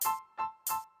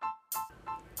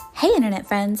Hey internet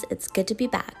friends, it's good to be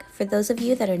back. For those of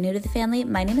you that are new to the family,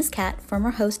 my name is Kat, former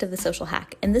host of The Social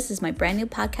Hack, and this is my brand new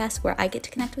podcast where I get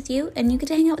to connect with you and you get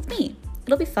to hang out with me.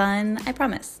 It'll be fun, I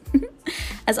promise.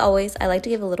 As always, I like to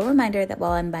give a little reminder that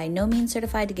while I'm by no means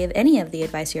certified to give any of the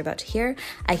advice you're about to hear,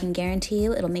 I can guarantee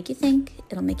you it'll make you think,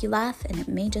 it'll make you laugh, and it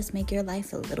may just make your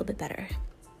life a little bit better.